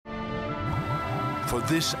For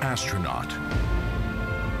this astronaut,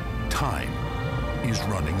 time is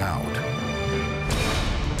running out.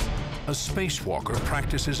 A spacewalker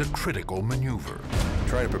practices a critical maneuver.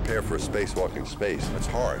 Trying to prepare for a spacewalk in space, it's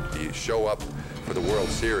hard. You show up for the World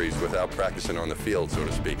Series without practicing on the field, so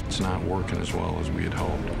to speak. It's not working as well as we had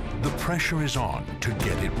hoped. The pressure is on to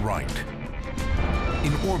get it right.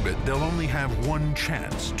 In orbit, they'll only have one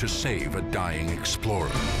chance to save a dying explorer: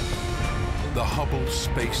 the Hubble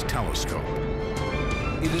Space Telescope.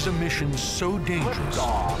 It is a mission so dangerous,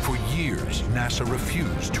 for years NASA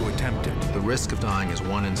refused to attempt it. The risk of dying is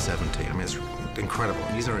 1 in 70. I mean, it's incredible.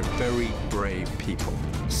 These are very brave people.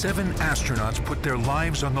 7 astronauts put their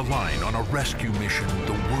lives on the line on a rescue mission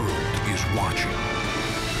the world is watching.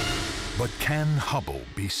 But can Hubble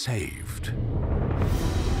be saved?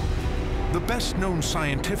 The best-known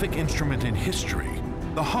scientific instrument in history,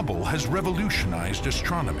 the Hubble has revolutionized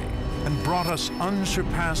astronomy and brought us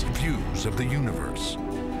unsurpassed views of the universe.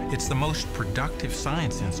 It's the most productive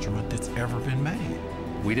science instrument that's ever been made.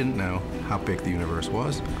 We didn't know how big the universe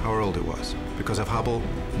was, how old it was. Because of Hubble,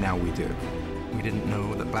 now we do. We didn't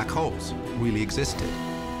know that black holes really existed.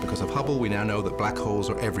 Because of Hubble, we now know that black holes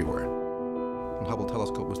are everywhere. And Hubble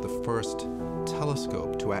telescope was the first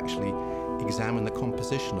telescope to actually examine the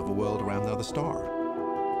composition of a world around the other star.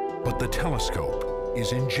 But the telescope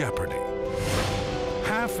is in jeopardy.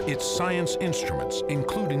 Half its science instruments,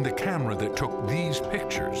 including the camera that took these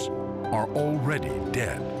pictures, are already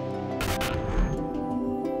dead.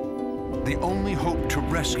 The only hope to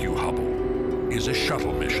rescue Hubble is a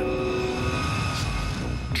shuttle mission.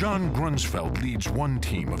 John Grunsfeld leads one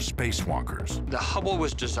team of spacewalkers. The Hubble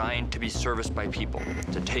was designed to be serviced by people,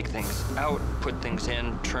 to take things out, put things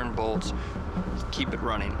in, turn bolts, keep it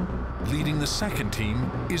running. Leading the second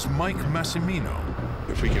team is Mike Massimino.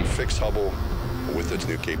 If we can fix Hubble with its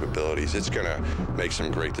new capabilities, it's going to make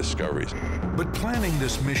some great discoveries. But planning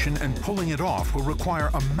this mission and pulling it off will require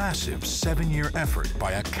a massive 7-year effort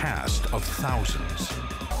by a cast of thousands.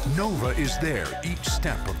 Nova is there each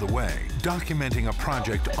step of the way, documenting a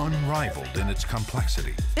project unrivaled in its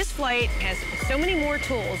complexity. This flight has so many more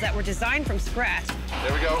tools that were designed from scratch.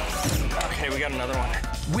 There we go. Okay, we got another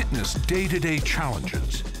one. Witness day-to-day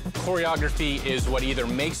challenges. Choreography is what either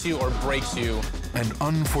makes you or breaks you. And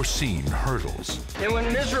unforeseen hurdles. It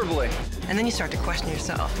went miserably. And then you start to question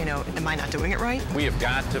yourself, you know, am I not doing it right? We have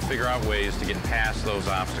got to figure out ways to get past those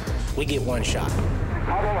obstacles. We get one shot.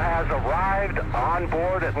 Hubble has arrived on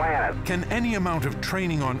board Atlantis. Can any amount of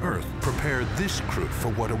training on Earth prepare this crew for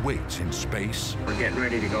what awaits in space? We're getting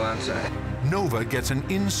ready to go outside. Nova gets an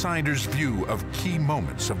insider's view of key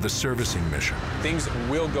moments of the servicing mission. Things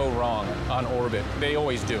will go wrong on orbit. They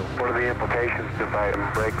always do. What are the implications if I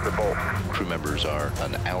break the bolt? Crew members are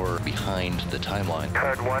an hour behind the timeline.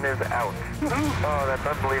 Card 1 is out. Oh, that's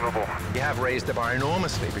unbelievable. You have raised the bar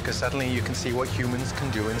enormously because suddenly you can see what humans can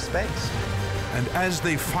do in space. And as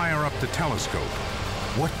they fire up the telescope,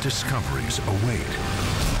 what discoveries await?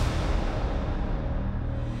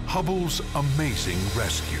 Hubble's amazing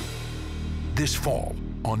rescue. This fall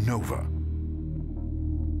on Nova.